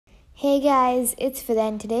Hey guys, it's Fida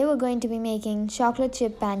and today we're going to be making chocolate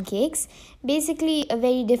chip pancakes. Basically a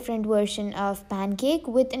very different version of pancake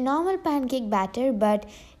with a normal pancake batter, but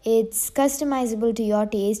it's customizable to your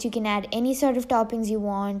taste. You can add any sort of toppings you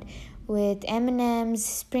want with M&Ms,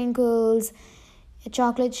 sprinkles,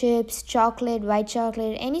 chocolate chips, chocolate, white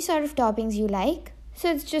chocolate, any sort of toppings you like. So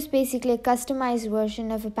it's just basically a customized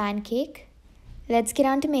version of a pancake. Let's get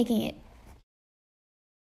on to making it.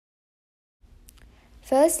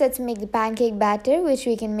 First, let's make the pancake batter, which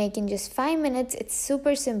we can make in just 5 minutes. It's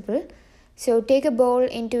super simple. So take a bowl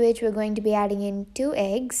into which we're going to be adding in 2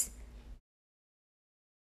 eggs.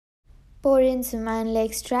 Pour in some vanilla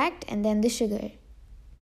extract and then the sugar.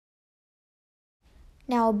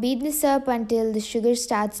 Now beat this up until the sugar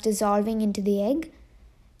starts dissolving into the egg.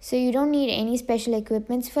 So you don't need any special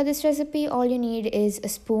equipments for this recipe. All you need is a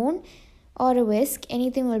spoon or a whisk.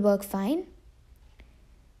 Anything will work fine.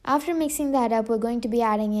 After mixing that up, we're going to be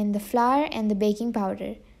adding in the flour and the baking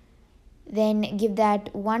powder. Then give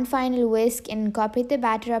that one final whisk and incorporate the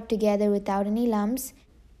batter up together without any lumps.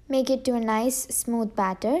 Make it to a nice smooth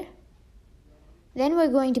batter. Then we're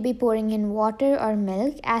going to be pouring in water or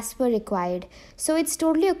milk as per required. So it's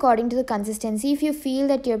totally according to the consistency. If you feel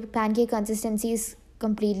that your pancake consistency is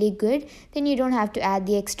completely good, then you don't have to add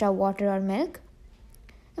the extra water or milk.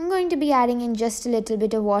 I'm going to be adding in just a little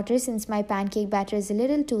bit of water since my pancake batter is a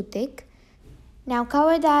little too thick. Now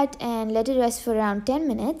cover that and let it rest for around 10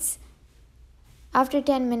 minutes. After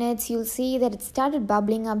 10 minutes, you'll see that it started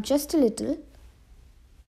bubbling up just a little.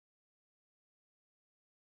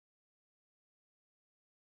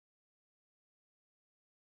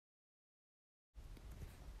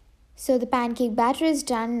 So the pancake batter is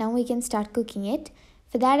done. Now we can start cooking it.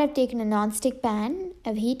 For that, I've taken a non-stick pan.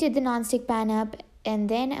 I've heated the non-stick pan up and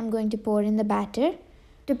then I'm going to pour in the batter.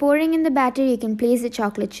 To pouring in the batter, you can place the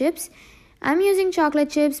chocolate chips. I'm using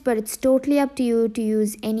chocolate chips, but it's totally up to you to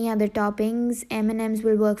use any other toppings. M&Ms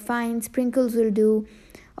will work fine, sprinkles will do,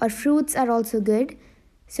 or fruits are also good.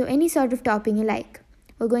 So any sort of topping you like.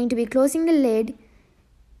 We're going to be closing the lid.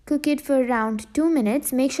 Cook it for around 2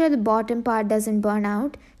 minutes. Make sure the bottom part doesn't burn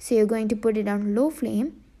out. So you're going to put it on low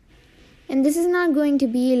flame. And this is not going to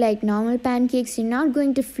be like normal pancakes. You're not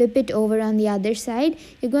going to flip it over on the other side.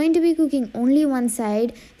 You're going to be cooking only one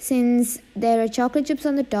side. Since there are chocolate chips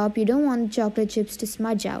on the top, you don't want the chocolate chips to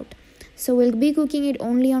smudge out. So we'll be cooking it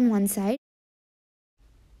only on one side.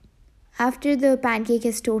 After the pancake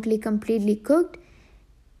is totally completely cooked,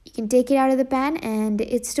 you can take it out of the pan and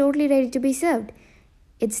it's totally ready to be served.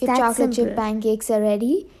 It's that chocolate chip pancakes are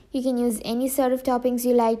ready. You can use any sort of toppings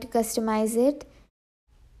you like to customize it.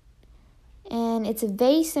 And it's a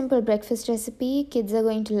very simple breakfast recipe. Kids are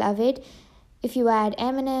going to love it if you add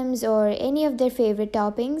M&Ms or any of their favorite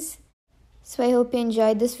toppings. So I hope you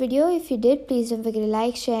enjoyed this video. If you did, please don't forget to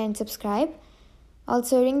like, share and subscribe.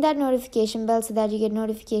 Also ring that notification bell so that you get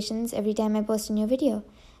notifications every time I post a new video.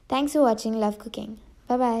 Thanks for watching. Love cooking.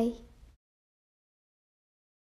 Bye bye.